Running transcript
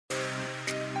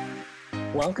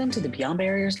Welcome to the Beyond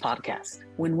Barriers podcast.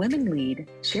 When women lead,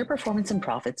 share performance and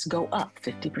profits go up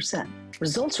 50%.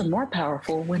 Results are more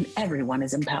powerful when everyone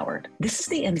is empowered. This is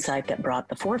the insight that brought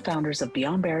the four founders of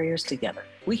Beyond Barriers together.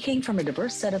 We came from a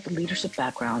diverse set of leadership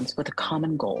backgrounds with a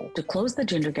common goal: to close the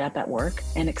gender gap at work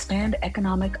and expand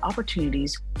economic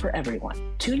opportunities for everyone.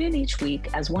 Tune in each week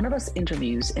as one of us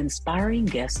interviews inspiring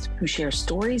guests who share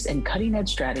stories and cutting-edge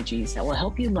strategies that will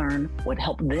help you learn what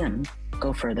helped them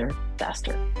go further,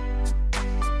 faster.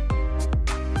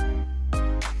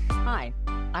 Hi,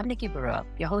 I'm Nikki Barua,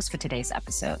 your host for today's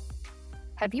episode.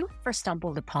 Have you ever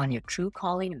stumbled upon your true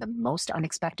calling in the most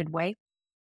unexpected way?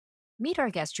 Meet our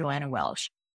guest, Joanna Welsh,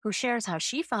 who shares how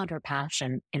she found her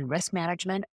passion in risk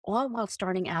management, all while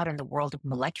starting out in the world of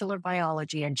molecular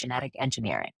biology and genetic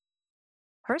engineering.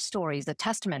 Her story is a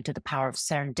testament to the power of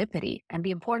serendipity and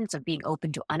the importance of being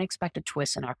open to unexpected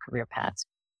twists in our career paths.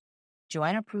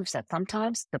 Joanna proves that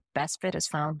sometimes the best fit is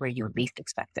found where you least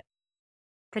expect it.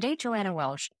 Today, Joanna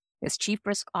Welsh is Chief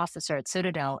Risk Officer at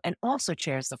Citadel and also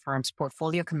chairs the firm's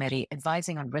portfolio committee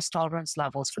advising on risk tolerance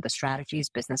levels for the strategies,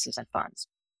 businesses, and funds.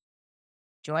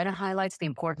 Joanna highlights the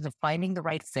importance of finding the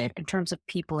right fit in terms of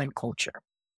people and culture.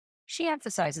 She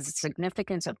emphasizes the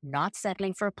significance of not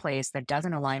settling for a place that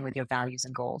doesn't align with your values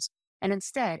and goals, and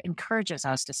instead encourages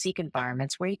us to seek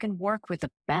environments where you can work with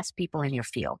the best people in your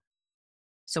field.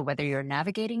 So whether you're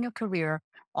navigating your career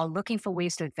or looking for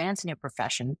ways to advance in your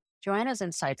profession, Joanna's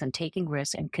insights on taking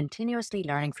risks and continuously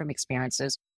learning from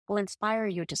experiences will inspire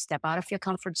you to step out of your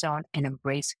comfort zone and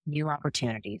embrace new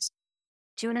opportunities.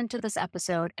 Tune into this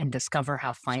episode and discover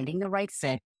how finding the right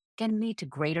fit can lead to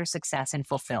greater success and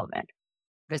fulfillment.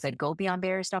 Visit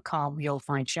gobeyondbarriers.com, where you'll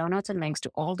find show notes and links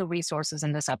to all the resources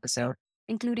in this episode,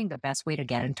 including the best way to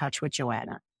get in touch with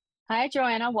Joanna. Hi,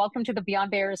 Joanna. Welcome to the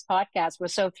Beyond Barriers podcast. We're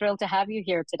so thrilled to have you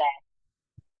here today.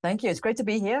 Thank you. It's great to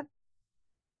be here.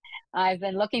 I've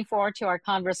been looking forward to our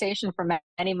conversation for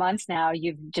many months now.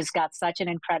 You've just got such an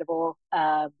incredible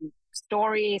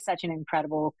story, such an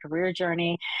incredible career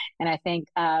journey. And I think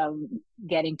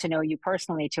getting to know you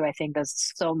personally too, I think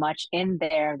there's so much in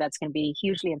there that's going to be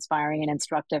hugely inspiring and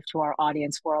instructive to our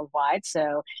audience worldwide.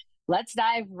 So let's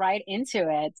dive right into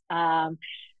it.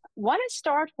 Want to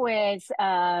start with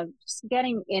just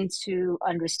getting into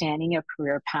understanding your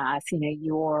career path.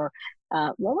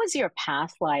 What was your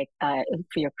path like for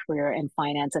your career in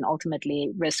finance and ultimately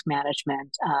risk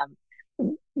management?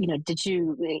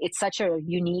 It's such a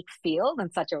unique field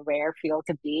and such a rare field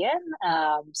to be in.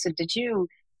 So did you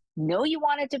know you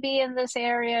wanted to be in this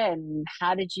area, and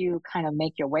how did you kind of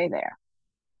make your way there?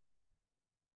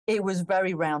 It was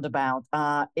very roundabout.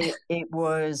 It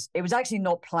was actually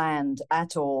not planned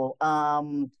at all.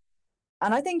 And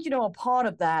I think, a part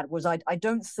of that was I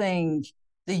don't think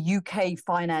the UK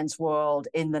finance world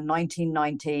in the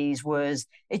 1990s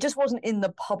it just wasn't in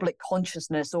the public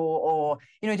consciousness or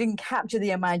it didn't capture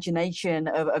the imagination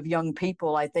of young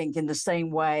people, I think, in the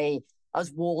same way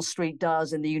as Wall Street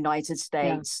does in the United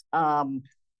States.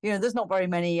 Yeah. There's not very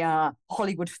many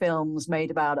Hollywood films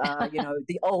made about,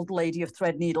 the old lady of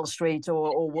Threadneedle Street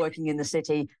or working in the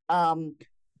city.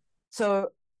 So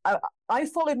I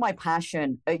followed my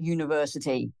passion at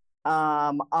university.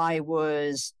 I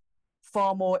was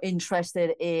far more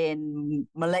interested in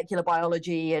molecular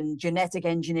biology and genetic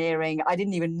engineering. I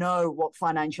didn't even know what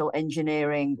financial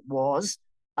engineering was.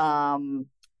 But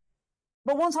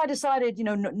once I decided,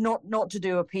 not to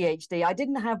do a PhD, I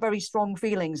didn't have very strong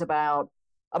feelings about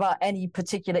any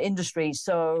particular industry.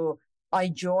 So I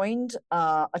joined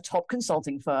a top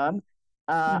consulting firm.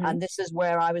 And this is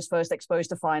where I was first exposed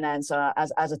to finance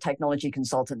as a technology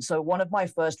consultant. So one of my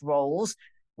first roles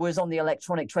was on the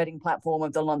electronic trading platform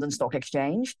of the London Stock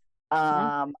Exchange.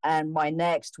 And my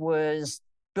next was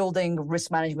building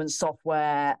risk management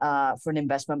software for an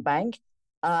investment bank.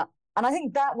 And I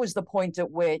think that was the point at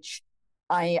which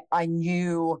I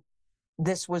knew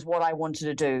this was what I wanted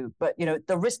to do. But,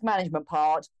 the risk management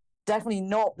part, definitely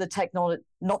not the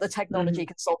technology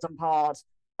consultant part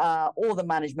or the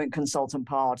management consultant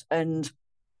part. And,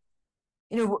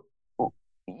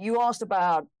 you asked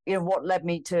about, what led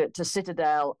me to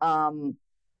Citadel.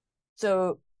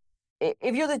 So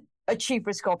if you're a chief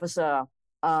risk officer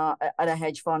at a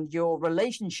hedge fund, your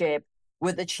relationship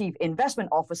with the chief investment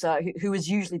officer, who is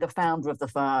usually the founder of the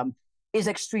firm, is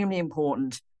extremely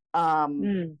important.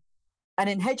 And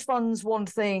in hedge funds, one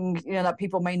thing that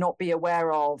people may not be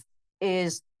aware of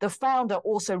is the founder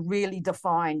also really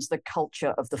defines the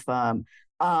culture of the firm.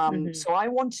 So I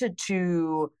wanted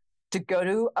to go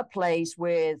to a place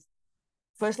with,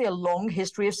 firstly, a long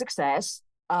history of success,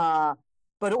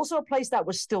 but also a place that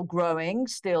was still growing,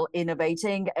 still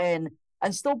innovating, and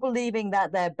and still believing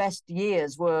that their best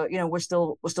years were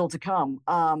still to come.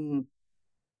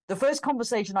 The first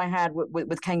conversation I had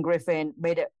with Ken Griffin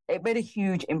made a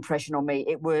huge impression on me.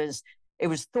 It was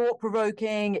thought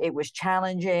provoking. It was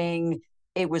challenging.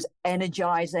 It was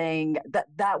energizing.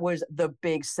 That was the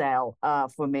big sell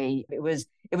for me. It was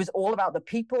all about the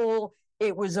people.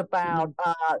 It was about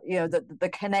the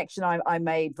connection I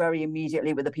made very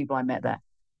immediately with the people I met there.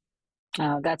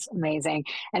 Oh, that's amazing.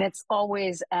 And it's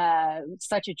always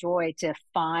such a joy to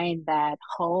find that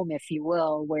home, if you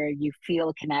will, where you feel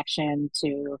a connection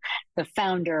to the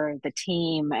founder, the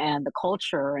team, and the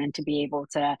culture, and to be able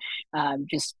to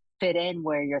just fit in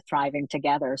where you're thriving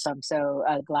together. So I'm so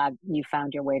glad you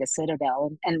found your way to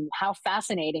Citadel. And how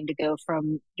fascinating to go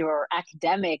from your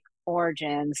academic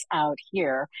origins out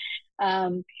here.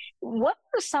 What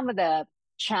were some of the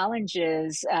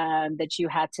challenges that you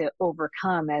had to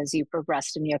overcome as you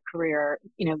progressed in your career?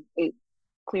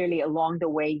 Clearly along the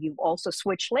way, you've also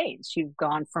switched lanes. You've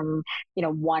gone from,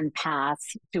 one path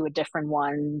to a different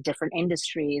one, different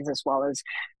industries, as well as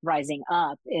rising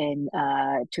up in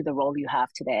to the role you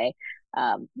have today.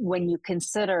 When you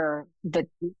consider the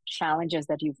challenges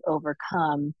that you've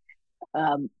overcome,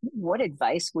 what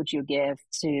advice would you give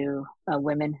to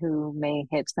women who may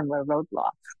hit similar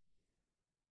roadblocks?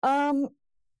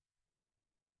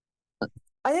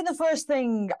 I think the first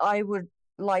thing I would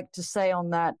like to say on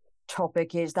that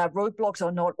topic is that roadblocks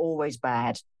are not always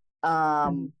bad.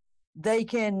 They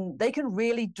can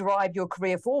really drive your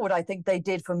career forward. I think they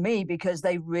did for me, because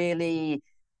they really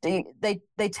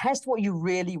they test what you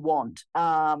really want.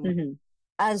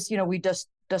 As we just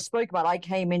spoke about, I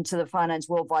came into the finance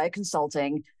world via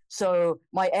consulting. So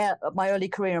my early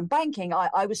career in banking,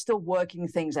 I was still working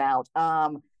things out.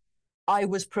 I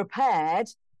was prepared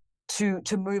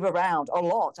to move around a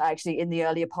lot, actually, in the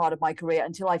earlier part of my career,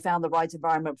 until I found the right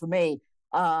environment for me.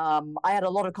 I had a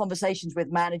lot of conversations with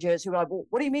managers who were like, well,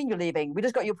 what do you mean you're leaving? We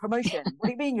just got your promotion. What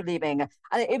do you mean you're leaving? And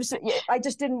I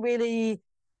just didn't really,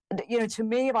 to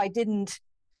me, if I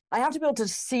have to be able to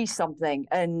see something.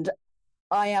 And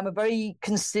I am a very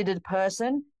considered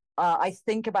person. I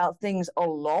think about things a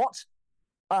lot.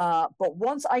 But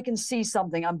once I can see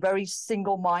something, I'm very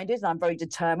single-minded and I'm very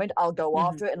determined. I'll go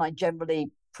after it, and I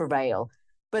generally prevail.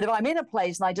 But if I'm in a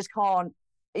place and I just can't,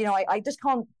 I just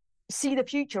can't see the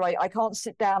future. I can't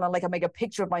sit down and make a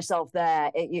picture of myself there,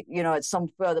 at some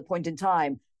further point in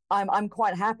time. I'm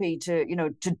quite happy to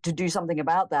do something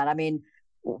about that. I mean,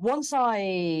 once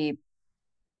I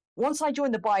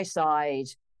joined the buy side,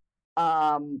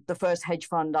 the first hedge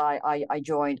fund I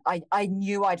joined, I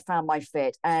knew I'd found my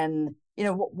fit. And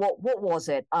what was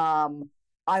it?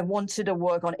 I wanted to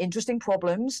work on interesting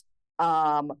problems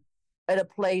at a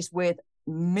place with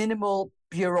minimal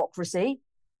bureaucracy,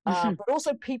 but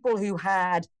also people who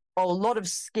had a lot of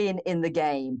skin in the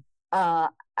game.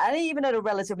 And even at a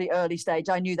relatively early stage,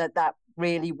 I knew that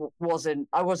really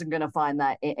I wasn't going to find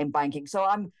that in banking. So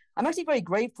I'm actually very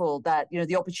grateful that,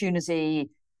 the opportunity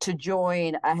to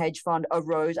join a hedge fund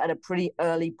arose at a pretty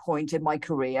early point in my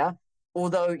career.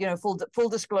 Although, full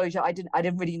disclosure, I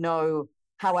didn't really know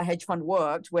how a hedge fund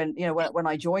worked when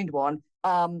I joined one.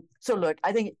 So look,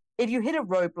 I think if you hit a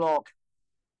roadblock,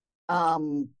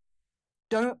 don't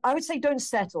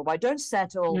settle. Right? Don't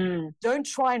settle. Don't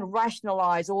try and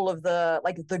rationalize all of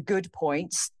the good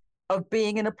points of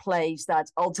being in a place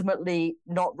that's ultimately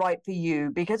not right for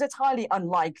you, because it's highly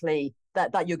unlikely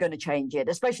that you're going to change it,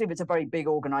 especially if it's a very big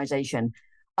organization.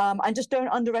 And just don't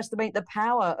underestimate the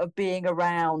power of being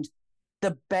around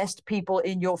the best people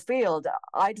in your field.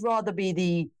 I'd rather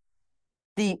be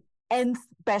the nth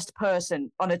best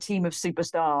person on a team of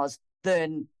superstars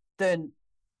than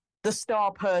the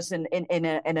star person in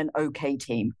an okay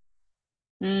team.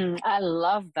 I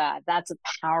love that. That's a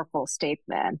powerful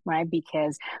statement, right?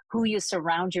 Because who you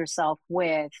surround yourself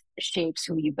with shapes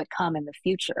who you become in the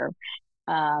future.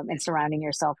 And surrounding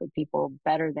yourself with people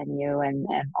better than you and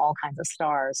all kinds of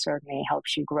stars certainly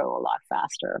helps you grow a lot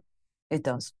faster. It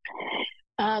does.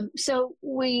 So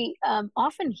we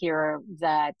often hear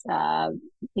that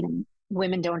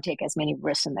women don't take as many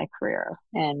risks in their career,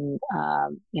 and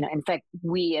in fact,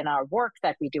 in our work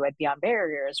that we do at Beyond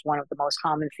Barriers, one of the most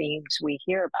common themes we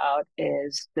hear about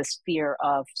is this fear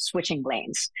of switching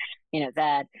lanes.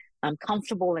 That I'm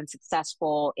comfortable and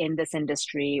successful in this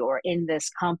industry or in this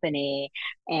company,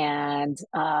 and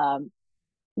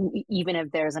even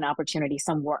if there's an opportunity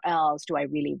somewhere else, do I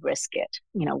really risk it?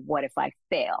 What if I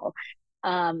fail?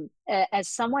 As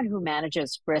someone who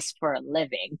manages risk for a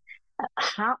living,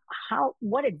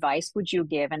 what advice would you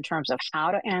give in terms of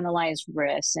how to analyze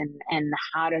risk and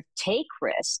how to take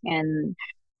risk, and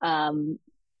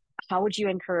how would you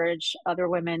encourage other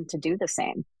women to do the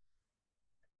same?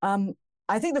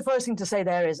 I think the first thing to say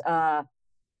there is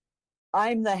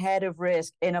I'm the head of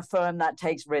risk in a firm that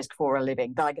takes risk for a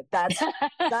living. Like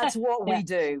that's what we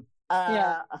do.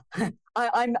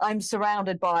 I'm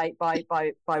surrounded by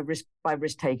risk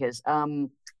takers.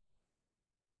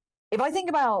 If I think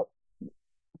about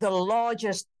the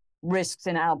largest risks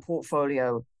in our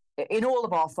portfolio, in all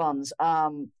of our funds,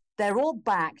 they're all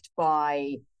backed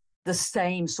by the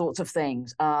same sorts of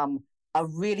things. A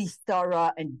really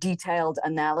thorough and detailed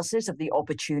analysis of the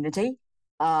opportunity,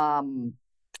 a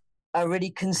really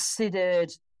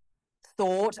considered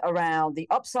thought around the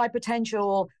upside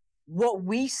potential, what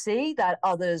we see that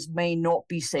others may not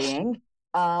be seeing,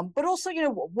 but also,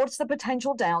 what's the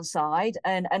potential downside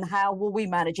and how will we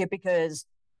manage it? Because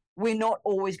we're not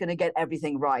always going to get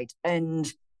everything right. And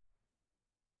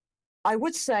I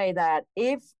would say that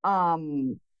if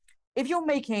you're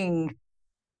making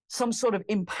some sort of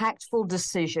impactful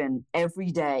decision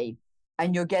every day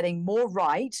and you're getting more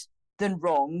right than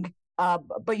wrong,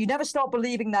 but you never stop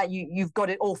believing that you've got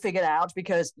it all figured out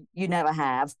because you never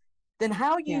have, then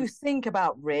how you think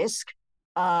about risk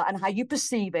and how you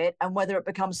perceive it and whether it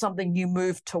becomes something you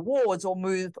move towards or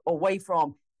move away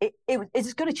from,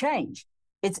 it's going to change.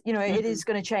 It is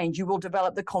going to change. You will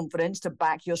develop the confidence to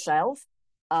back yourself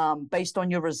based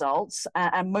on your results.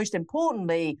 And most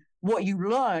importantly, what you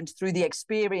learned through the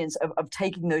experience of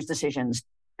taking those decisions.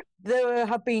 There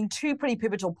have been two pretty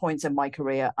pivotal points in my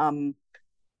career.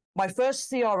 My first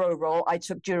CRO role I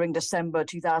took during December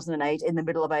 2008 in the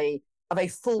middle of a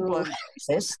full-blown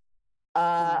crisis.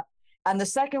 And the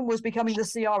second was becoming the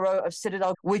CRO of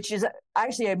Citadel, which is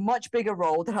actually a much bigger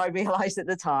role than I realized at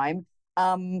the time.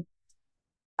 And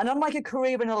unlike a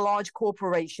career in a large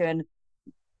corporation,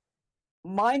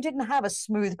 mine didn't have a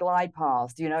smooth glide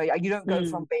path. You don't go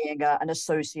from being an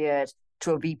associate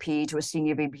to a VP to a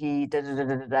senior VP.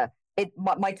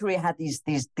 My career had these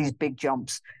big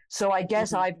jumps. So I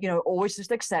guess I've always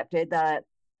just accepted that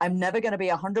I'm never going to be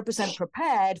 100%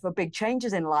 prepared for big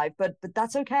changes in life, but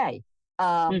that's okay.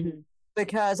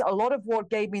 Because a lot of what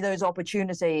gave me those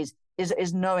opportunities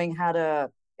is knowing how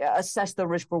to assess the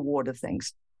risk reward of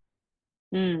things.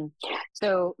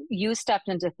 So you stepped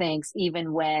into things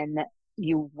even when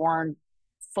you weren't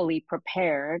fully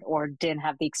prepared or didn't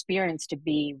have the experience to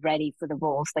be ready for the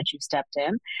roles that you stepped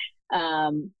in,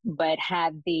 but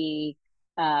had the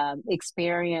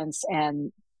experience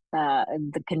and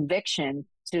the conviction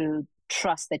to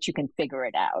trust that you can figure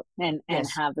it out and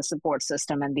have the support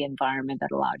system and the environment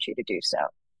that allowed you to do so.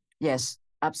 Yes,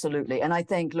 absolutely. And I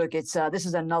think, look, it's this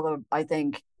is another, I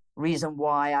think, reason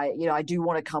why I do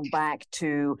want to come back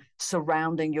to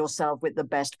surrounding yourself with the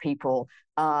best people.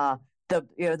 The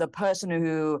person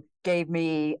who gave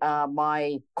me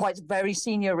my quite very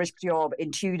senior risk job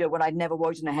in Tudor when I'd never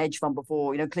worked in a hedge fund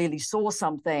before, clearly saw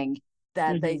something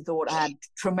that they thought had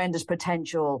tremendous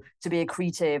potential to be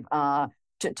accretive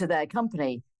to their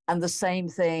company. And the same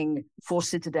thing for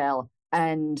Citadel.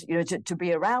 And, to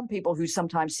be around people who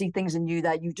sometimes see things in you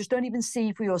that you just don't even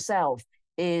see for yourself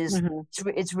is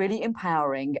it's really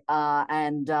empowering.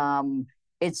 And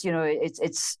it's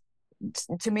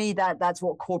to me that's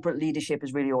what corporate leadership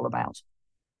is really all about.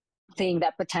 Seeing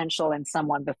that potential in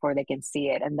someone before they can see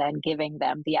it and then giving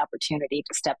them the opportunity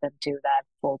to step into that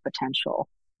full potential.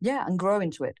 Yeah, and grow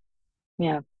into it.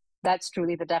 Yeah. That's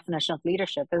truly the definition of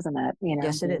leadership, isn't it?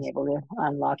 Yes, it is. Being able to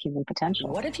unlock human potential.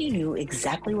 What if you knew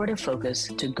exactly where to focus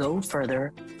to go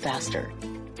further, faster?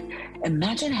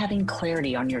 Imagine having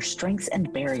clarity on your strengths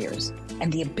and barriers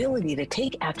and the ability to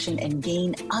take action and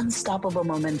gain unstoppable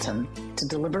momentum to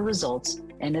deliver results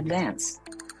and advance.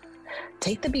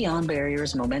 Take the Beyond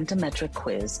Barriers Momentum Metric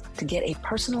quiz to get a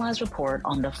personalized report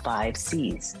on the 5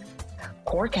 C's,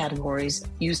 core categories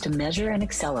used to measure and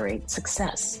accelerate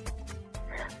success.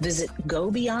 Visit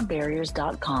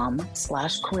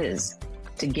gobeyondbarriers.com/quiz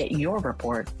to get your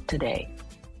report today.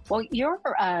 Well, you're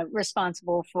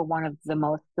responsible for one of the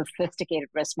most sophisticated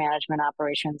risk management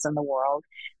operations in the world.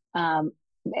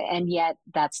 And yet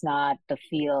that's not the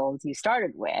field you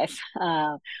started with.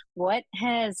 What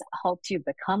has helped you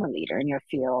become a leader in your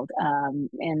field?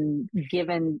 And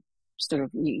given sort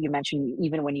of, you mentioned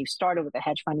even when you started with a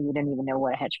hedge fund, you didn't even know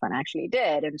what a hedge fund actually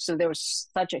did. And so there was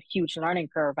such a huge learning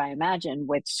curve, I imagine,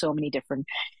 with so many different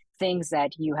things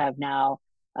that you have now.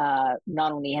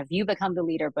 Not only have you become the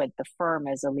leader, but the firm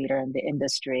is a leader in the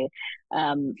industry.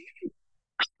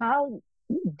 How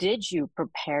did you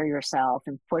prepare yourself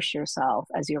and push yourself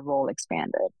as your role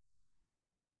expanded?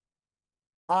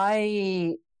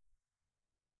 I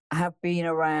have been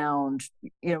around,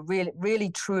 really, really,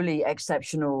 truly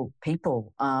exceptional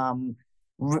people.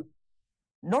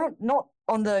 not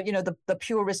on the, the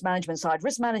pure risk management side.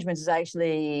 Risk management is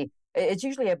actually, it's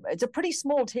usually it's a pretty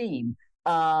small team.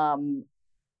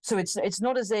 So it's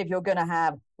not as if you're going to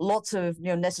have lots of,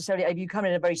 necessarily, if you come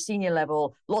in at a very senior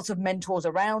level, lots of mentors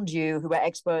around you who are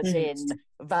experts in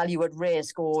value at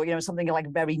risk, or, something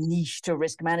like very niche to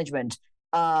risk management.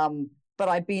 But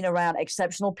I've been around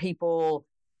exceptional people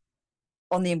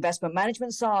on the investment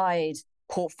management side,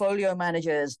 portfolio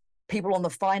managers, people on the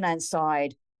finance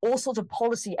side, all sorts of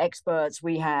policy experts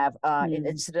we have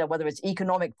in Citadel, whether it's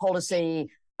economic policy,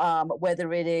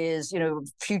 whether it is,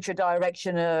 future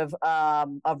direction of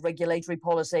regulatory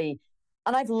policy.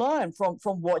 And I've learned from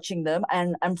watching them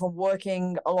and from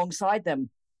working alongside them.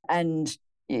 And,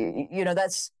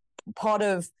 that's part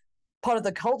of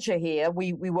the culture here.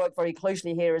 We work very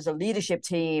closely here as a leadership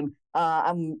team.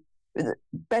 And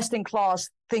best in class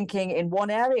thinking in one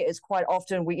area is quite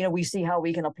often we see how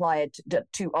we can apply it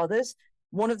to others.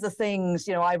 One of the things,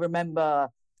 I remember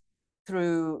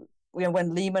through,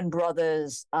 when Lehman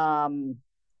Brothers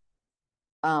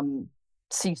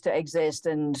ceased to exist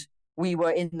and we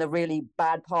were in the really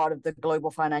bad part of the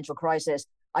global financial crisis,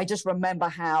 I just remember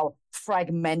how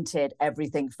fragmented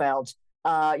everything felt.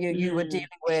 You were dealing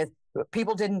with,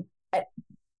 people didn't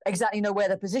exactly know where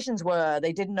their positions were.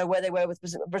 They didn't know where they were with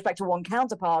respect to one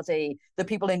counterparty. The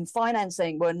people in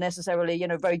financing weren't necessarily,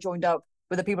 very joined up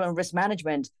with the people in risk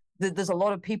management. There's a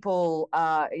lot of people,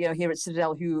 here at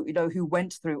Citadel who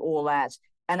went through all that,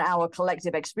 and our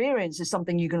collective experience is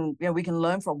something we can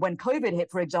learn from. When COVID hit,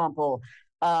 for example,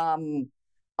 I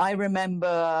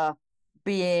remember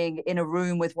being in a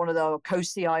room with one of the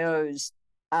co-CIOs,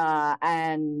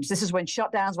 and this is when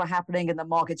shutdowns were happening and the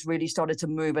markets really started to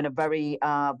move in a very,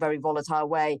 very volatile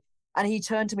way. And he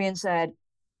turned to me and said,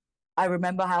 "I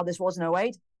remember how this was in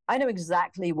 2008. I know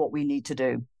exactly what we need to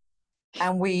do."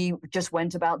 And we just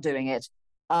went about doing it.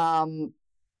 I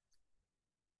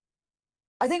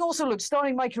think also, look,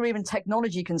 starting my career in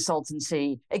technology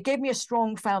consultancy, it gave me a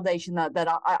strong foundation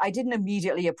that I didn't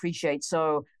immediately appreciate.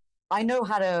 So I know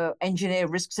how to engineer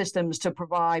risk systems to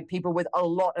provide people with a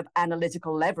lot of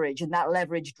analytical leverage, and that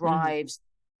leverage drives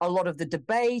a lot of the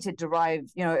debate. It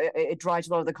drives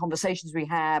a lot of the conversations we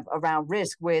have around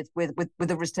risk with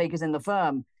the risk takers in the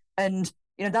firm. And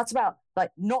that's about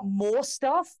like not more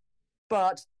stuff,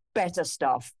 but better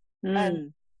stuff.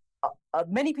 And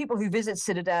many people who visit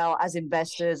Citadel as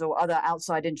investors or other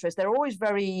outside interests, they're always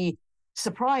very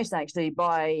surprised actually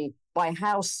by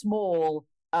how small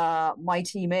my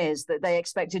team is, that they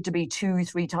expect it to be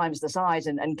 2-3 times the size.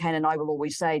 And Ken and I will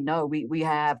always say, no, we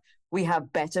have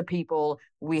better people,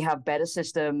 we have better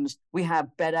systems, we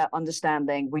have better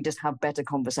understanding, we just have better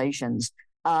conversations.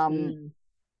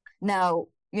 Now,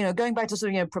 going back to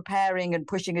sort of, preparing and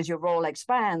pushing as your role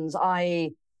expands,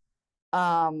 I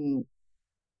don't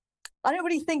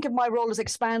really think of my role as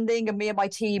expanding and me and my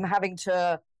team having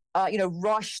to,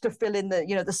 rush to fill in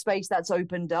the space that's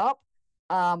opened up.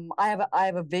 I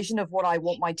have a vision of what I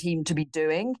want my team to be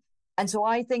doing. And so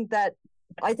I think of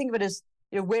it as,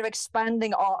 we're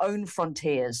expanding our own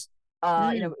frontiers,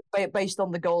 based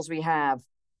on the goals we have.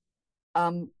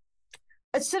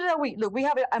 At Citadel, we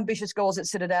have ambitious goals at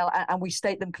Citadel, and we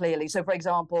state them clearly. So, for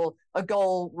example, a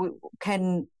goal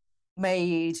Ken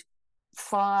made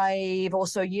 5 or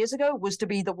so years ago was to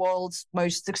be the world's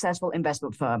most successful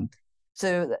investment firm.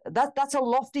 So that's a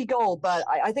lofty goal, but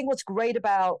I think what's great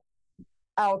about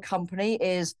our company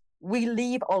is we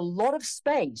leave a lot of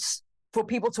space for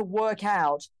people to work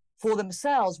out for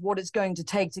themselves what it's going to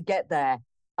take to get there.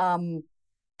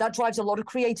 That drives a lot of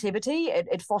creativity.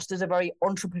 It fosters a very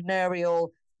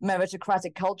entrepreneurial,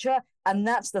 meritocratic culture. And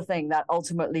that's the thing that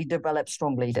ultimately develops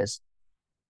strong leaders.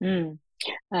 I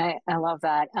love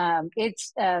that.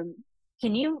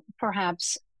 Can you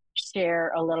perhaps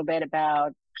share a little bit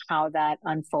about how that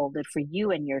unfolded for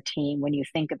you and your team when you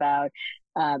think about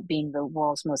being the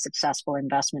world's most successful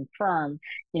investment firm,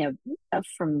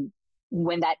 from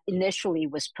when that initially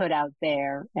was put out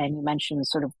there, and you mentioned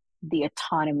sort of the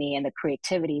autonomy and the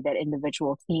creativity that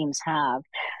individual teams have.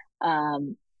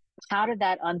 How did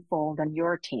that unfold on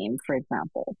your team, for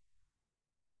example?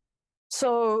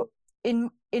 So in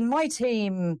my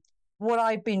team, what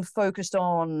I've been focused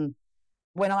on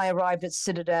when I arrived at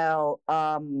Citadel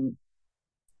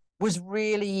was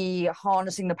really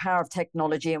harnessing the power of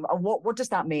technology. And what does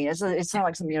that mean? It sounds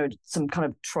like some kind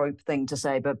of trope thing to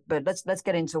say, but let's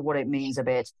get into what it means a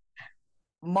bit.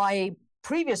 My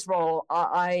previous role,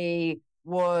 I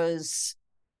was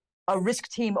a risk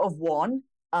team of one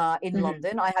in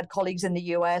London. I had colleagues in the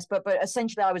US, but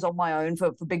essentially I was on my own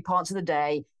for big parts of the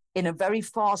day in a very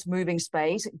fast moving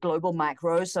space, global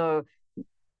macro. So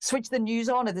switch the news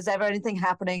on. If there's ever anything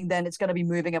happening, then it's going to be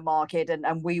moving a market.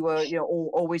 And we were,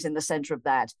 always in the center of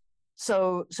that.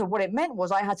 So what it meant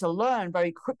was I had to learn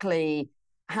very quickly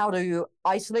how to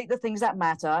isolate the things that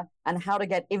matter and how to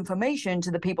get information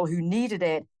to the people who needed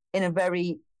it in a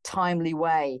very timely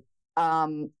way.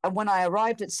 And when I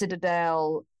arrived at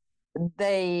Citadel,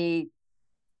 they've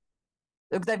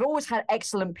always had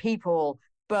excellent people,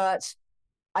 but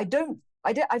I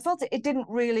felt that it didn't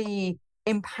really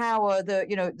empower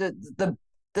the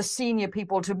senior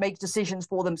people to make decisions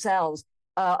for themselves.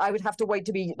 I would have to wait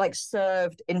to be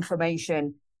served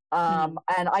information. And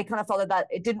I kind of felt that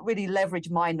it didn't really leverage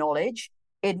my knowledge,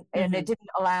 and it didn't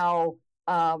allow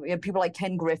people like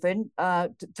Ken Griffin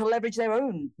to leverage their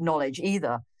own knowledge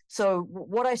either. So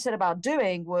what I set about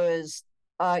doing was,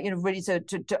 really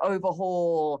to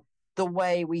overhaul the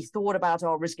way we thought about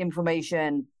our risk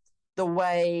information, the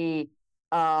way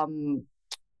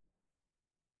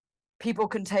people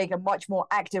can take a much more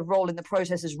active role in the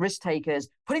process as risk takers,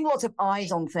 putting lots of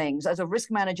eyes on things. As a risk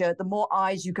manager, the more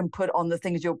eyes you can put on the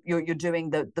things you're doing,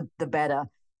 the better.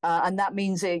 And that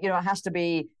means it has to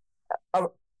be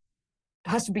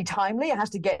timely. It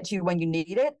has to get to you when you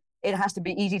need it. It has to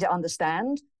be easy to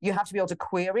understand. You have to be able to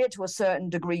query it to a certain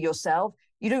degree yourself.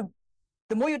 The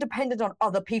more you're dependent on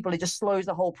other people, it just slows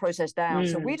the whole process down.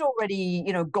 So we'd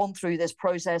already, gone through this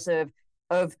process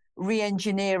of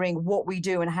re-engineering what we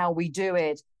do and how we do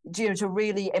it, to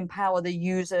really empower the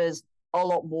users a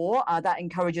lot more. That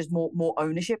encourages more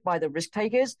ownership by the risk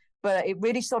takers. But it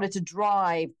really started to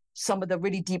drive some of the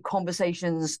really deep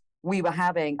conversations we were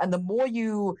having. And the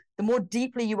more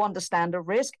deeply you understand a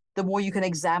risk, the more you can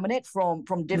examine it from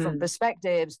different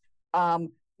perspectives.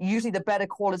 Usually the better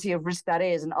quality of risk that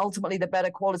is. And ultimately the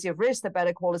better quality of risk, the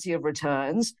better quality of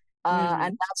returns.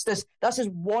 And that's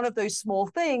just one of those small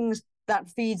things that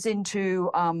feeds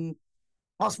into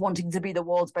us wanting to be the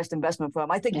world's best investment firm.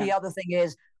 I think the other thing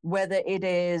is whether it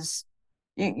is,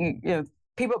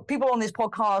 people on this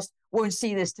podcast won't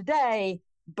see this today,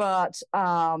 but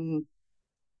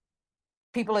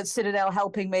people at Citadel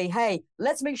helping me, hey,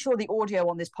 let's make sure the audio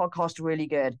on this podcast is really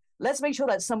good. Let's make sure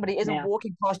that somebody isn't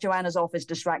walking past Joanna's office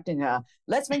distracting her.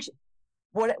 Let's make sure,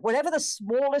 whatever the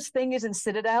smallest thing is in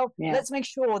Citadel, let's make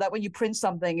sure that when you print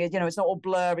something, it's not all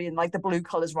blurry and the blue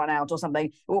colors run out or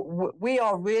something. We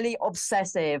are really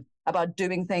obsessive about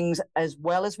doing things as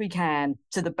well as we can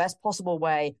to the best possible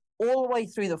way, all the way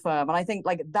through the firm. And I think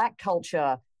that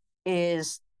culture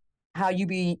is how you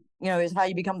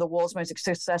become the world's most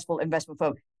successful investment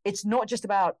firm. It's not just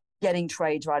about getting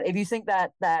trades right. If you think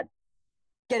that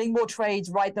getting more trades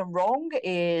right than wrong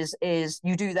is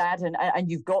you do that and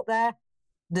you've got there,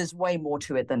 there's way more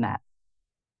to it than that.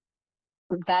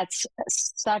 That's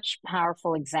such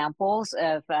powerful examples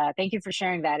of, thank you for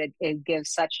sharing that. It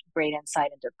gives such great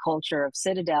insight into the culture of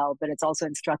Citadel, but it's also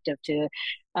instructive to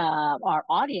our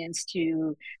audience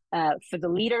for the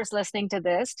leaders listening to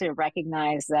this, to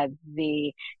recognize that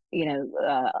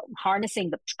harnessing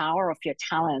the power of your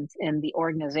talent in the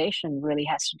organization really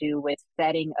has to do with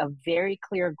setting a very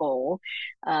clear goal,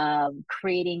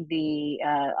 creating the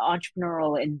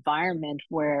entrepreneurial environment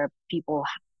where people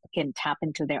can tap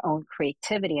into their own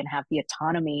creativity and have the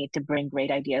autonomy to bring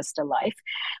great ideas to life.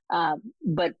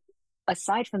 But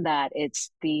aside from that,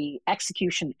 it's the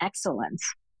execution excellence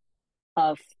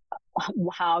of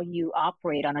how you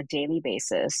operate on a daily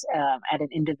basis at an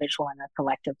individual and a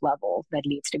collective level that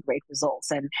leads to great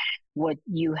results. And what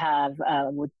you have,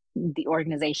 what the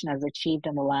organization has achieved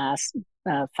in the last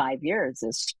 5 years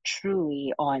is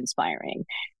truly awe-inspiring.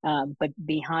 But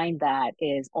behind that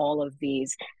is all of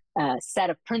these set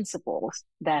of principles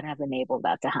that have enabled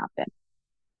that to happen.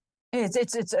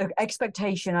 It's an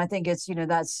expectation. I think it's,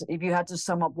 that's, if you had to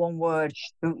sum up one word,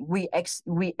 we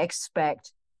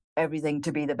expect everything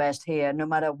to be the best here, no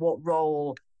matter what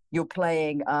role you're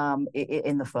playing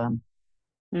in the firm.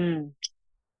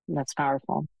 That's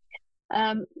powerful.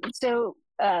 So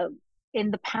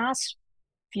in the past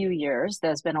few years,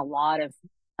 there's been a lot of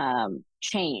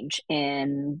change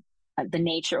in the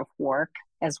nature of work,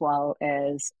 as well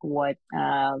as what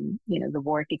the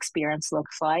work experience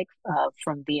looks like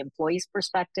from the employee's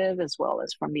perspective, as well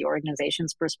as from the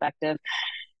organization's perspective.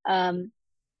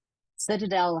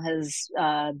 Citadel has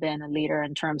been a leader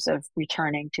in terms of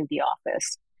returning to the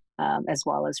office, as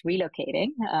well as relocating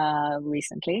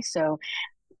recently. So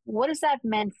what has that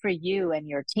meant for you and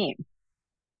your team?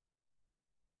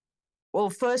 Well,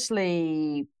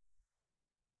 firstly,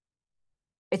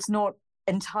 it's not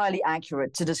entirely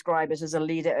accurate to describe us as a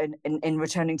leader in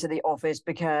returning to the office,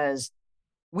 because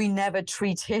we never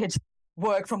treated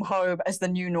work from home as the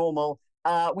new normal.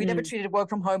 We never treated work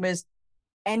from home as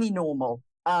any normal.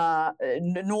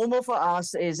 Normal for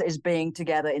us is being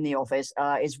together in the office.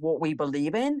 Is what we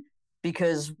believe in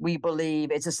because we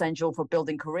believe it's essential for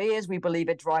building careers. We believe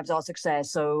it drives our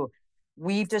success. So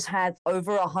we've just had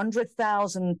over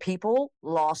 100,000 people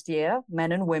last year,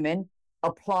 men and women,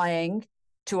 applying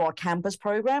to our campus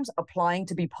programs, applying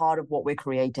to be part of what we're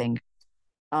creating.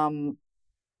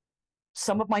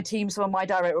 Some of my team, some of my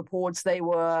direct reports, they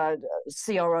were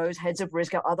CROs, heads of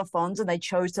risk at other funds, and they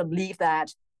chose to leave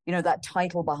that, that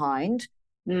title behind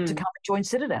to come and join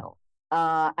Citadel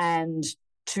and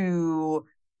to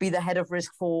be the head of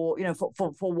risk for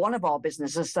one of our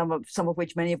businesses,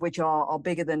 many of which are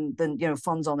bigger than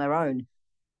funds on their own.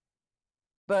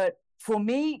 But for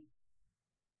me,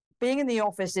 being in the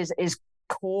office is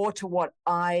core to what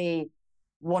I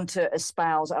want to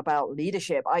espouse about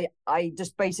leadership. I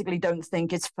just basically don't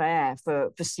think it's fair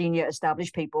for senior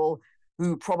established people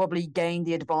who probably gain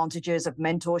the advantages of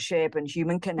mentorship and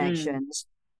human connections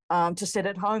to sit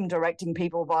at home directing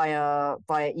people via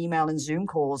email and Zoom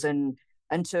calls, and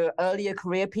to earlier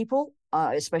career people,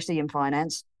 especially in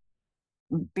finance,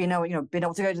 being able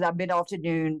to go to that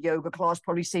mid-afternoon yoga class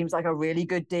probably seems like a really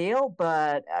good deal,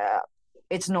 but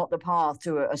it's not the path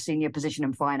to a senior position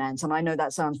in finance. And I know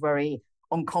that sounds very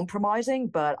uncompromising,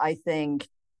 but I think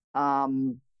that's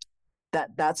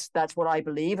what I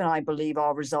believe, and I believe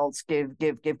our results give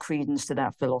credence to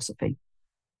that philosophy.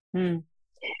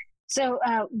 So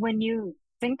when you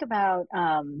think about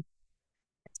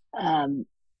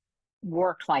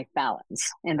work-life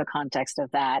balance in the context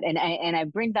of that, and I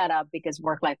bring that up because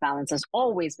work-life balance has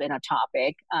always been a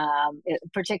topic,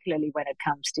 particularly when it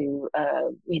comes to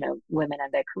women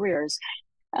and their careers.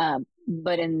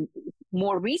 But in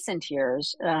more recent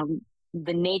years,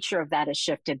 the nature of that has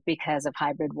shifted because of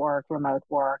hybrid work, remote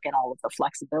work, and all of the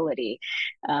flexibility.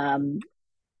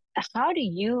 How do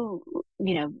you,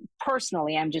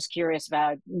 personally, I'm just curious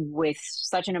about, with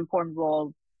such an important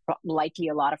role, likely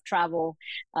a lot of travel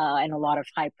and a lot of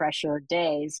high pressure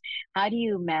days, how do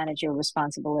you manage your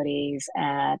responsibilities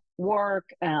at work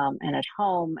and at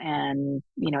home, and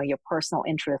your personal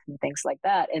interests and things like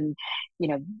that? And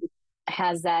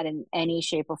has that in any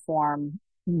shape or form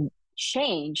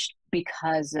changed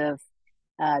because of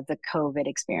the COVID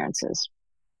experiences?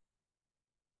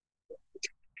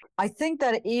 I think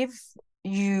that if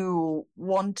you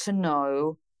want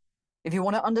to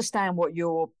understand what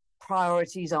your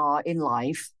priorities are in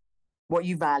life, what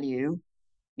you value,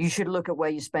 you should look at where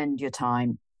you spend your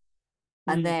time.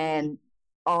 And then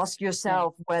ask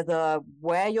yourself whether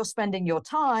where you're spending your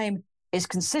time is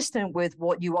consistent with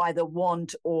what you either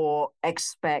want or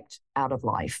expect out of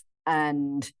life.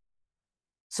 And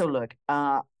so look,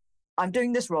 I'm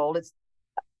doing this role,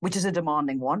 which is a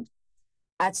demanding one,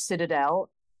 at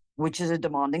Citadel, which is a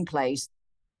demanding place,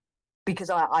 because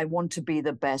I want to be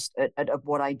the best at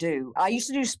what I do. I used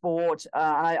to do sport,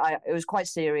 and it was quite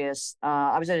serious.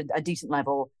 I was at a decent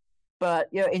level, but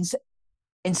in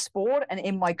sport and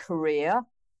in my career,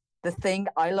 the thing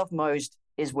I love most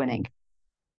is winning.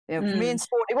 For me in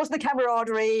sport, it wasn't the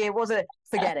camaraderie. It wasn't,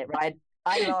 forget it, right?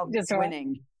 I love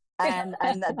winning, and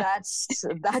that's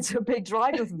a big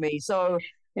driver for me. So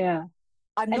yeah,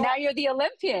 and now you're the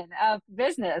Olympian of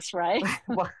business, right?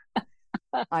 Well,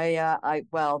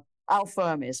 our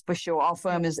firm is for sure. Our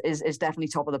firm is definitely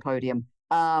top of the podium.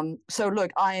 So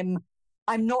look, I'm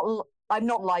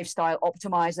not lifestyle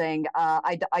optimizing.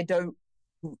 I don't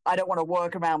want to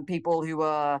work around people who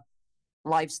are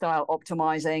lifestyle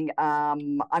optimizing.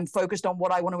 I'm focused on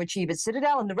what I want to achieve at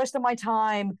Citadel, and the rest of my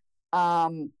time,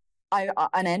 an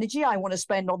energy I want to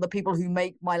spend on the people who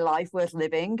make my life worth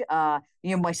living.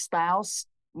 My spouse,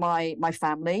 my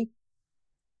family.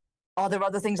 Are there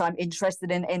other things I'm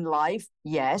interested in life?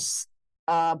 Yes.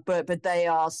 But they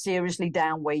are seriously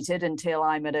down-weighted until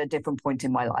I'm at a different point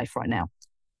in my life right now.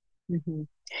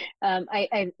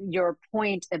 Your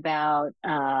point about,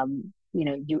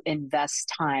 you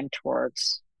invest time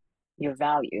towards your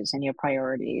values and your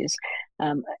priorities,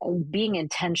 being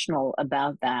intentional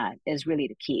about that is really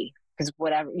the key. Because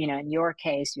whatever, in your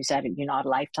case, you said you're not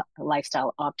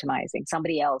lifestyle optimizing.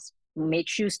 Somebody else may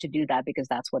choose to do that because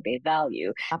that's what they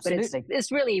value. Absolutely. But it's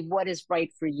really what is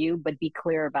right for you, but be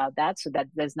clear about that so that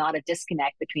there's not a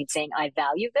disconnect between saying I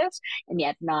value this and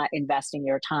yet not investing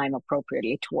your time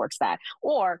appropriately towards that,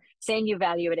 or saying you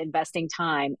value it, investing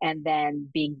time, and then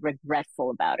being regretful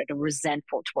about it or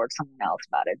resentful towards someone else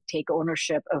about it. Take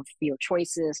ownership of your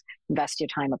choices, invest your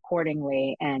time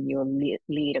accordingly, and you'll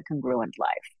lead a congruent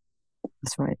life.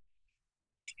 That's right.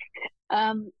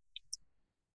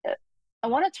 I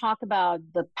want to talk about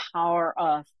the power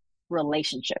of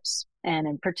relationships, and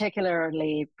in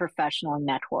particularly professional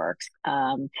networks.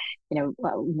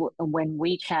 When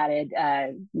we chatted,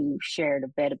 you shared a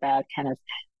bit about kind of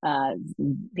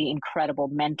the incredible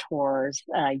mentors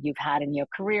you've had in your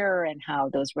career and how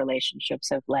those relationships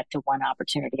have led to one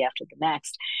opportunity after the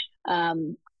next.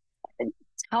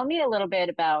 Tell me a little bit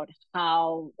about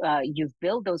how you've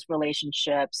built those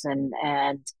relationships, and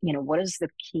what is the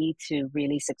key to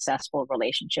really successful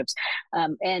relationships,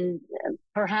 and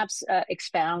perhaps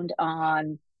expound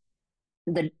on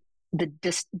the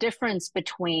difference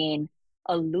between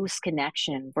a loose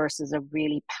connection versus a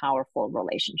really powerful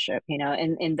relationship.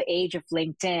 In the age of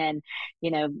LinkedIn,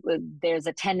 there's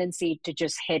a tendency to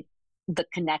just hit the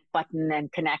connect button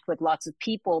and connect with lots of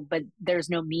people, but there's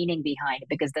no meaning behind it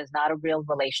because there's not a real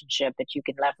relationship that you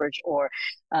can leverage or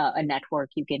a network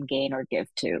you can gain or give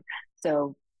to.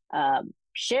 So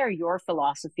share your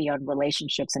philosophy on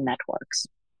relationships and networks.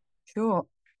 Sure.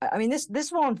 I mean,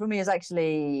 this one for me is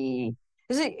actually,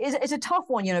 it's a tough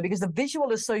one, because the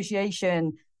visual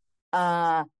association, if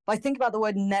I think about the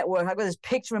word network, I've got this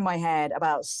picture in my head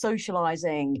about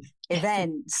socializing,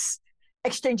 events,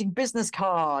 exchanging business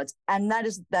cards, and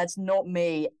that's not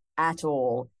me at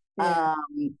all. Yeah.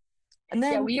 And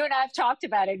then you and I have talked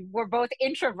about it. We're both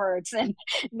introverts and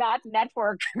not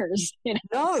networkers.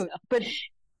 No, but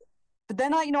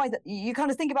then you kind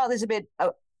of think about this a bit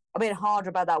harder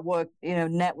about that word,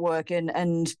 network,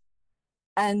 and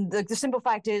the simple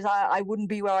fact is I wouldn't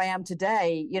be where I am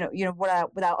today,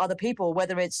 without other people.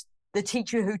 Whether it's the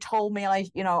teacher who told me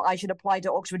I should apply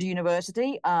to Oxford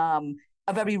University.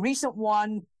 A very recent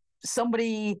one,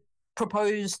 somebody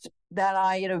proposed that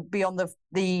I, be on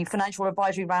the financial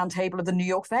advisory roundtable of the New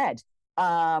York Fed.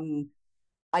 I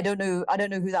don't know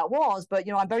who that was, but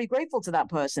I'm very grateful to that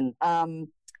person.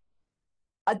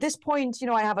 At this point,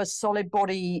 I have a solid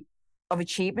body of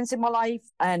achievements in my life,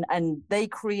 and they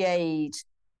create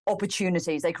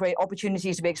opportunities. They create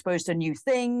opportunities to be exposed to new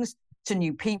things, to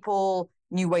new people,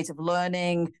 new ways of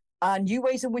learning, new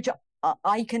ways in which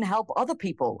I can help other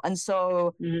people. And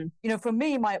so, for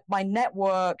me, my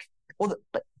network, or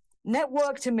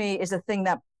network to me is a thing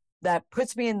that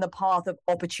puts me in the path of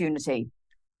opportunity.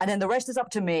 And then the rest is up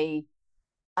to me.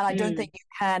 And I don't think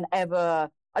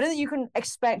you can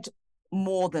expect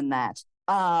more than that.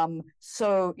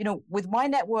 So, with my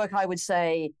network, I would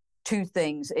say two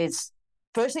things.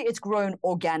 Firstly, it's grown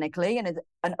organically and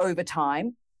over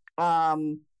time.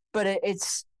 But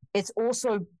it's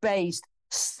also based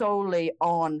solely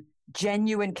on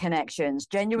genuine connections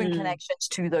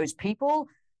to those people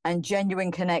and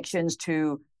genuine connections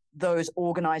to those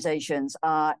organizations.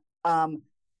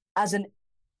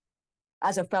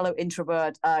 As a fellow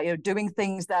introvert, doing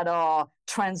things that are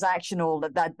transactional,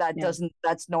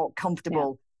 that's not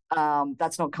comfortable.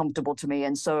 That's not comfortable to me.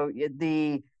 And so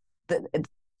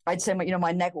I'd say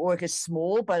my network is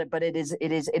small, but it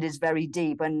is very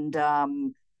deep. And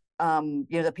the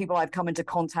people I've come into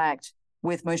contact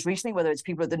with most recently, whether it's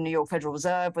people at the New York Federal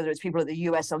Reserve, whether it's people at the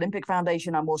U.S. Olympic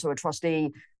Foundation, I'm also a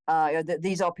trustee.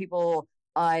 These are people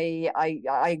I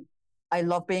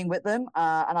love being with them,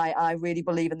 and I really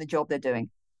believe in the job they're doing.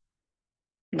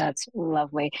 That's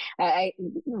lovely. I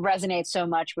resonate so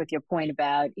much with your point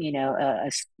about,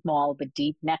 a small but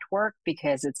deep network,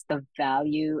 because it's the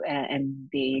value and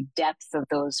the depth of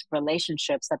those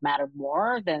relationships that matter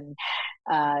more than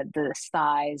the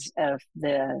size of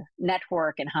the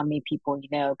network and how many people you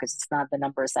know, because it's not the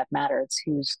numbers that matter. It's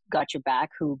who's got your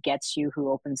back, who gets you,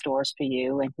 who opens doors for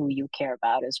you, and who you care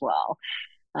about as well.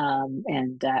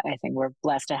 And I think we're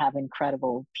blessed to have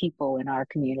incredible people in our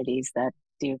communities that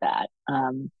do that.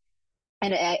 And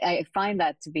I find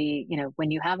that to be,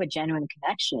 when you have a genuine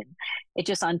connection, it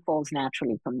just unfolds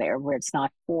naturally from there, where it's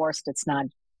not forced. It's not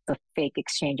the fake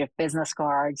exchange of business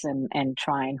cards and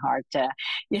trying hard to,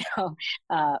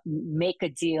 make a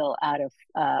deal out of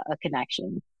a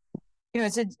connection.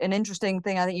 It's an interesting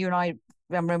thing. I think you and I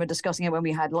remember discussing it when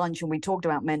we had lunch and we talked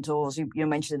about mentors. You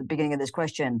mentioned at the beginning of this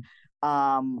question,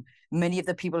 many of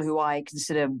the people who I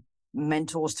consider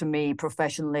mentors to me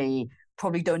professionally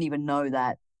probably don't even know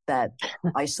that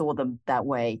I saw them that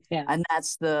way. Yeah. And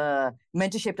that's the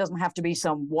mentorship doesn't have to be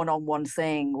some one-on-one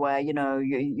thing where,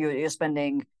 you're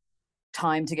spending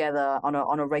time together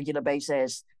on a regular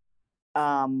basis.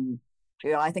 I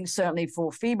think certainly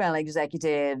for female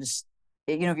executives,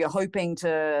 if you're hoping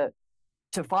to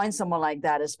find someone like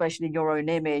that, especially in your own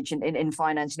image in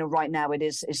finance, right now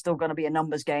it's still going to be a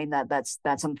numbers game that's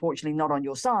unfortunately not on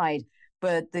your side.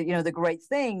 But the great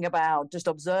thing about just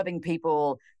observing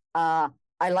people,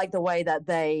 I like the way that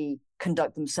they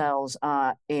conduct themselves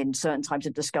in certain types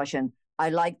of discussion. I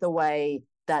like the way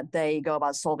that they go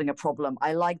about solving a problem.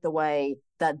 I like the way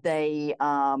that they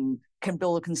can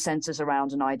build a consensus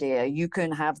around an idea. You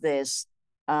can have this,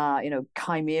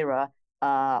 chimera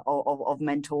of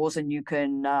mentors, and you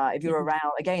can, if you're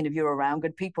around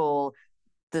good people,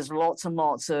 there's lots and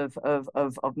lots of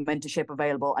mentorship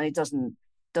available, and it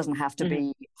doesn't have to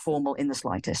be formal in the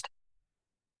slightest.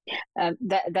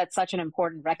 That's such an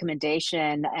important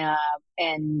recommendation,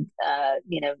 and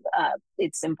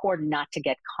it's important not to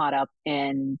get caught up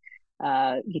in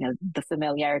the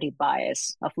familiarity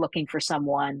bias of looking for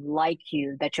someone like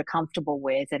you that you're comfortable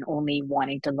with and only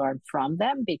wanting to learn from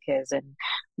them, because in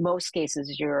most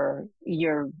cases you're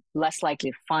less likely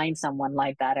to find someone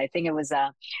like that. I think it was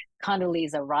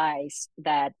Condoleezza Rice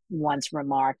that once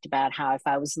remarked about how if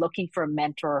I was looking for a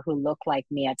mentor who looked like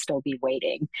me, I'd still be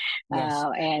waiting. Yes.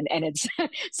 And it's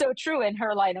so true in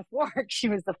her line of work. She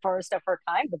was the first of her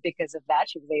kind, but because of that,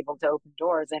 she was able to open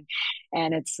doors.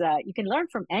 And it's you can learn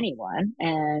from anyone,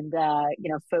 and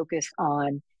focus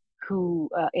on who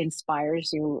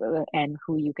inspires you and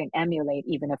who you can emulate,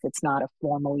 even if it's not a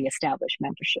formally established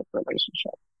mentorship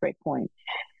relationship. Great point.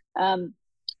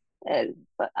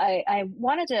 I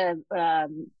wanted to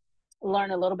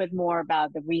learn a little bit more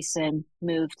about the recent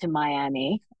move to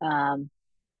Miami.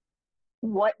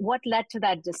 What led to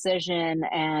that decision?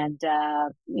 And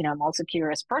I'm also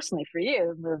curious personally for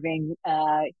you, moving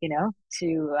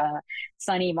to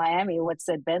sunny Miami. What's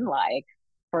it been like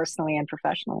personally and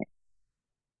professionally?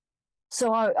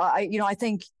 So I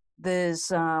think there's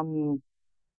been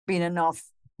enough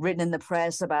written in the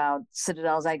press about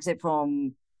Citadel's exit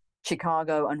from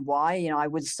Chicago and why. I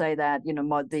would say that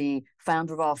the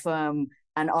founder of our firm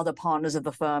and other partners of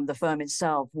the firm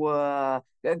itself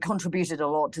contributed a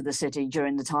lot to the city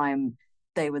during the time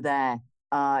they were there.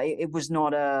 It was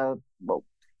not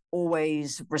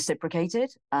always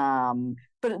reciprocated.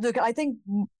 But look, I think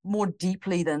more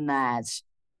deeply than that,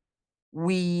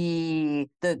 we're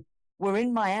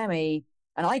in Miami,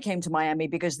 and I came to Miami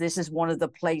because this is one of the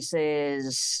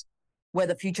places where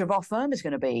the future of our firm is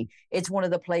going to be. It's one of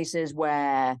the places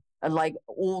where, like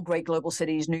all great global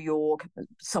cities, New York,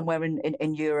 somewhere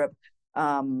in Europe,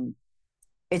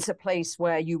 it's a place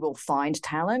where you will find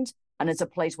talent, and it's a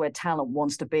place where talent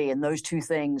wants to be. And those two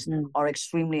things are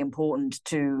extremely important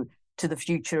to the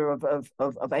future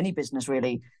of any business,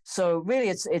 really. So really,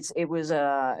 it was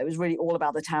really all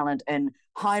about the talent, and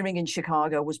hiring in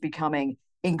Chicago was becoming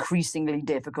increasingly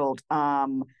difficult.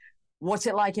 What's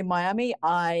it like in Miami?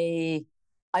 I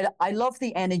love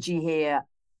the energy here.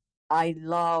 I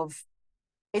love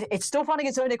it. It's still finding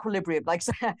its own equilibrium. Like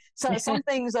so some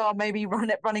things are maybe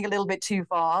running a little bit too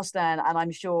fast, and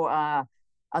I'm sure,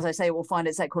 as I say, it will find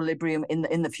its equilibrium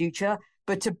in the future.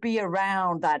 But to be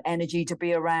around that energy, to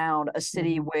be around a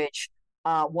city which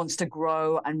wants to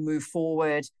grow and move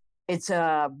forward, it's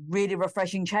a really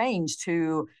refreshing change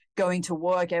to going to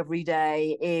work every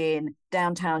day in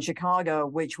downtown Chicago,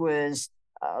 which was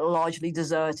largely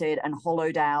deserted and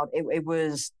hollowed out. It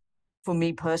was, for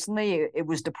me personally, it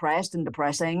was depressed and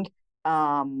depressing.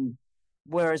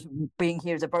 Whereas being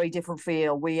here is a very different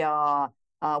feel.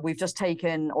 We've just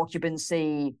taken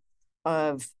occupancy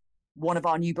of one of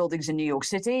our new buildings in New York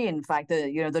City. In fact,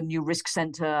 the new risk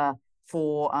center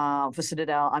for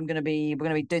Citadel. We're going to be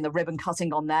doing the ribbon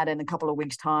cutting on that in a couple of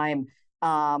weeks' time.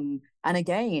 And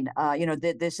again,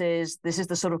 this is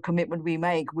the sort of commitment we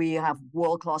make. We have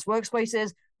world-class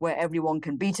workspaces where everyone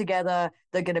can be together.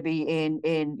 They're going to be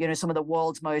in some of the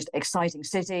world's most exciting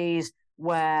cities,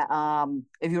 where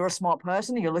if you're a smart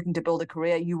person and you're looking to build a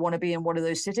career, you want to be in one of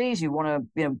those cities. You want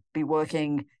to be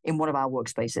working in one of our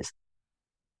workspaces.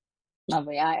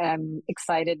 Lovely. I am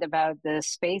excited about the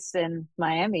space in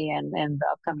Miami and the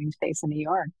upcoming space in New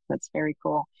York. That's very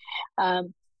cool.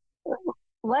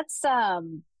 Let's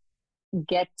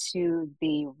get to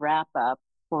the wrap up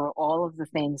for all of the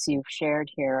things you've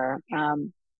shared here.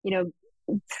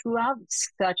 Throughout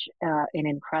such an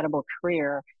incredible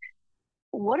career,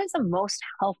 what is the most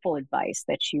helpful advice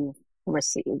that you've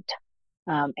received?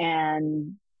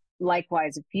 And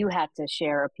likewise, if you had to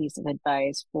share a piece of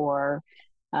advice for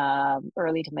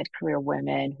early to mid-career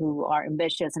women who are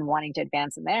ambitious and wanting to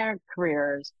advance in their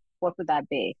careers, what would that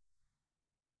be?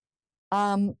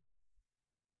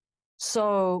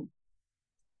 So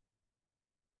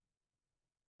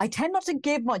I tend not to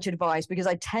give much advice because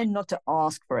I tend not to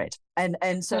ask for it.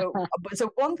 And so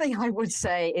one thing I would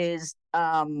say is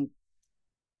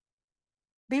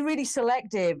be really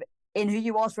selective in who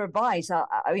you ask for advice.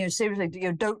 Seriously,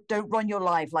 don't run your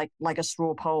life like a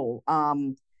straw poll.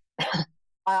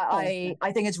 I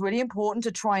think it's really important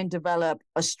to try and develop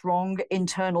a strong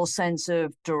internal sense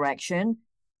of direction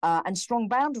and strong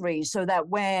boundaries, so that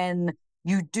when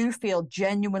you do feel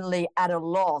genuinely at a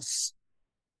loss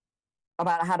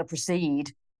about how to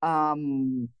proceed,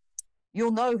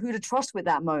 you'll know who to trust with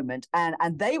that moment.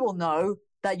 And they will know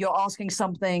that you're asking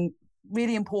something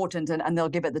really important, and they'll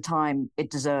give it the time it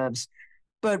deserves.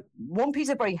 But one piece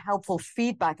of very helpful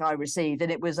feedback I received,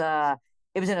 and it was in a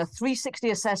 360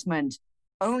 assessment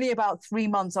only about 3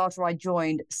 months after I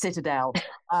joined Citadel.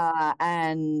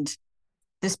 And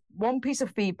this one piece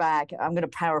of feedback, I'm going to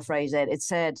paraphrase it. It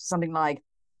said something like,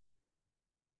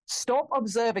 stop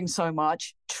observing so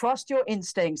much, trust your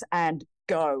instincts, and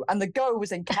go. And the go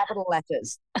was in capital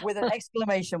letters with an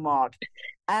exclamation mark.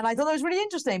 And I thought that was really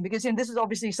interesting because, this is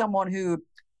obviously someone who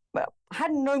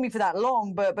hadn't known me for that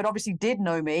long, but obviously did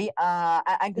know me,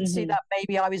 and could see that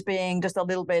maybe I was being just a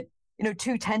little bit,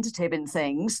 too tentative in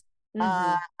things.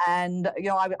 And,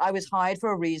 I was hired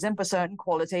for a reason, for certain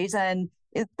qualities. And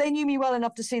they knew me well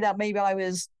enough to see that maybe I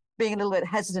was being a little bit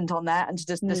hesitant on that and to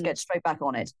just get straight back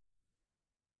on it.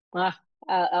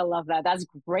 I love that. That's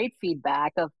great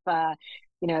feedback of,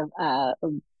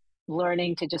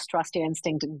 learning to just trust your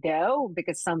instinct and go,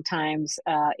 because sometimes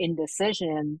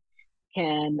indecision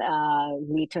can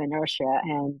lead to inertia,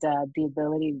 and the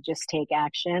ability to just take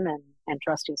action and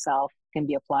trust yourself can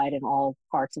be applied in all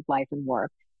parts of life and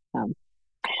work.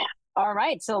 All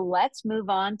right, so let's move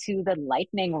on to the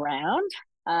lightning round.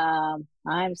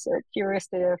 I'm so curious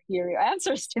to hear your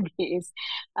answers to these.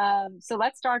 So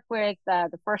let's start with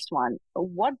the first one.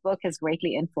 What book has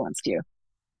greatly influenced you?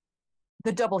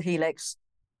 The Double Helix.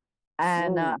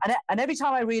 And every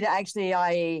time I read it,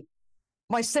 actually,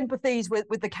 my sympathies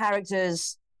with the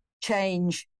characters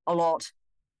change a lot.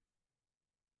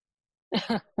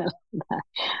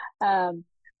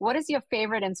 What is your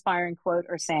favorite inspiring quote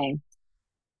or saying?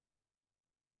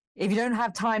 If you don't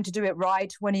have time to do it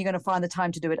right, when are you going to find the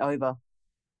time to do it over?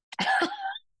 I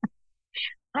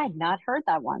had not heard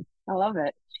that one. I love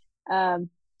it.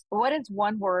 What is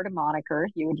one word or moniker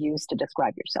you would use to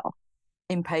describe yourself?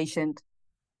 Impatient.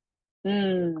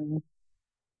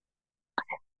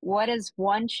 What is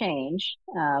one change,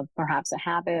 perhaps a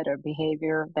habit or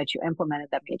behavior that you implemented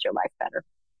that made your life better?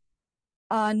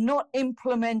 Not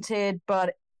implemented,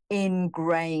 but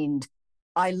ingrained.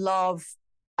 I love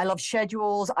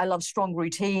schedules. I love strong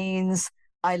routines.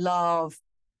 I love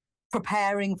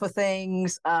preparing for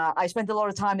things. I spend a lot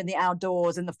of time in the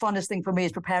outdoors, and the funnest thing for me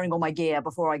is preparing all my gear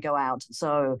before I go out.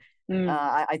 So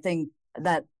I think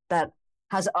that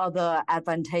has other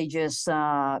advantageous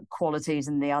qualities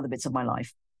in the other bits of my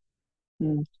life.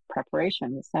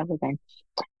 Preparation is everything.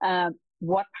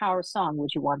 What power song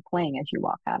would you want playing as you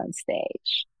walk out on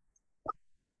stage?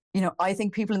 I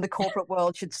think people in the corporate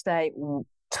world should stay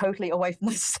totally away from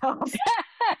this stuff.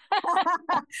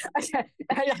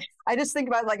 I just think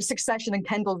about like Succession and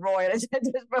Kendall Roy.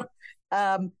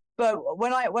 But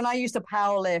when I used to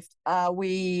powerlift,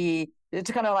 we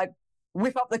to kind of like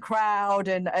whip up the crowd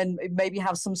and maybe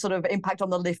have some sort of impact on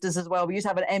the lifters as well. We used to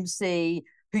have an MC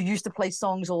who used to play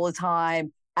songs all the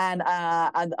time, and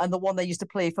the one they used to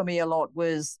play for me a lot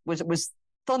was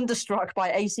Thunderstruck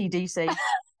by AC/DC.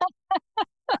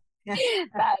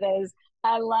 That is,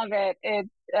 I love it.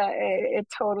 It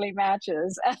totally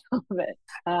matches. I love it.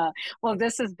 Well,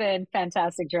 this has been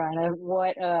fantastic, Joanna.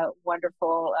 What a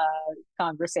wonderful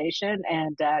conversation.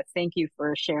 And thank you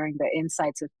for sharing the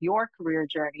insights of your career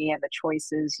journey and the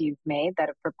choices you've made that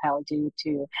have propelled you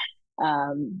to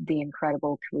the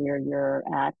incredible career you're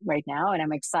at right now. And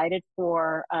I'm excited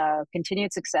for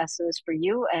continued successes for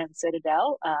you and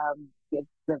Citadel.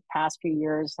 The past few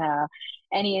years,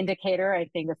 any indicator, I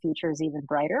think the future is even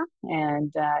brighter.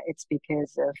 And it's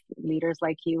because of leaders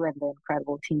like you and the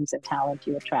incredible teams and talent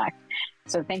you attract.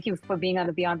 So thank you for being on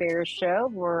the Beyond Barriers show.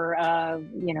 We're,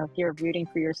 here rooting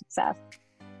for your success.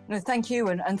 No, thank you.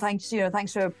 And thanks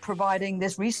for providing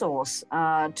this resource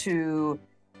to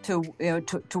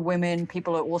women,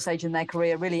 people at all stages in their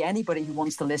career, really anybody who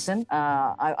wants to listen,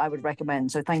 I would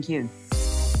recommend. So thank you.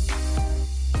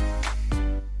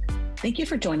 Thank you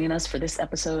for joining us for this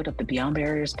episode of the Beyond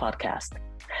Barriers podcast.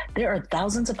 There are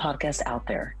thousands of podcasts out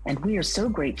there, and we are so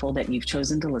grateful that you've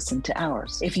chosen to listen to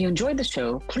ours. If you enjoyed the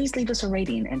show, please leave us a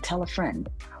rating and tell a friend,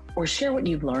 or share what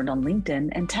you've learned on LinkedIn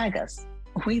and tag us.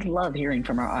 We love hearing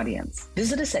from our audience.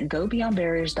 Visit us at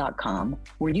gobeyondbarriers.com,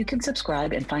 where you can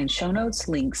subscribe and find show notes,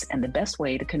 links, and the best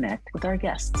way to connect with our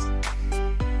guests.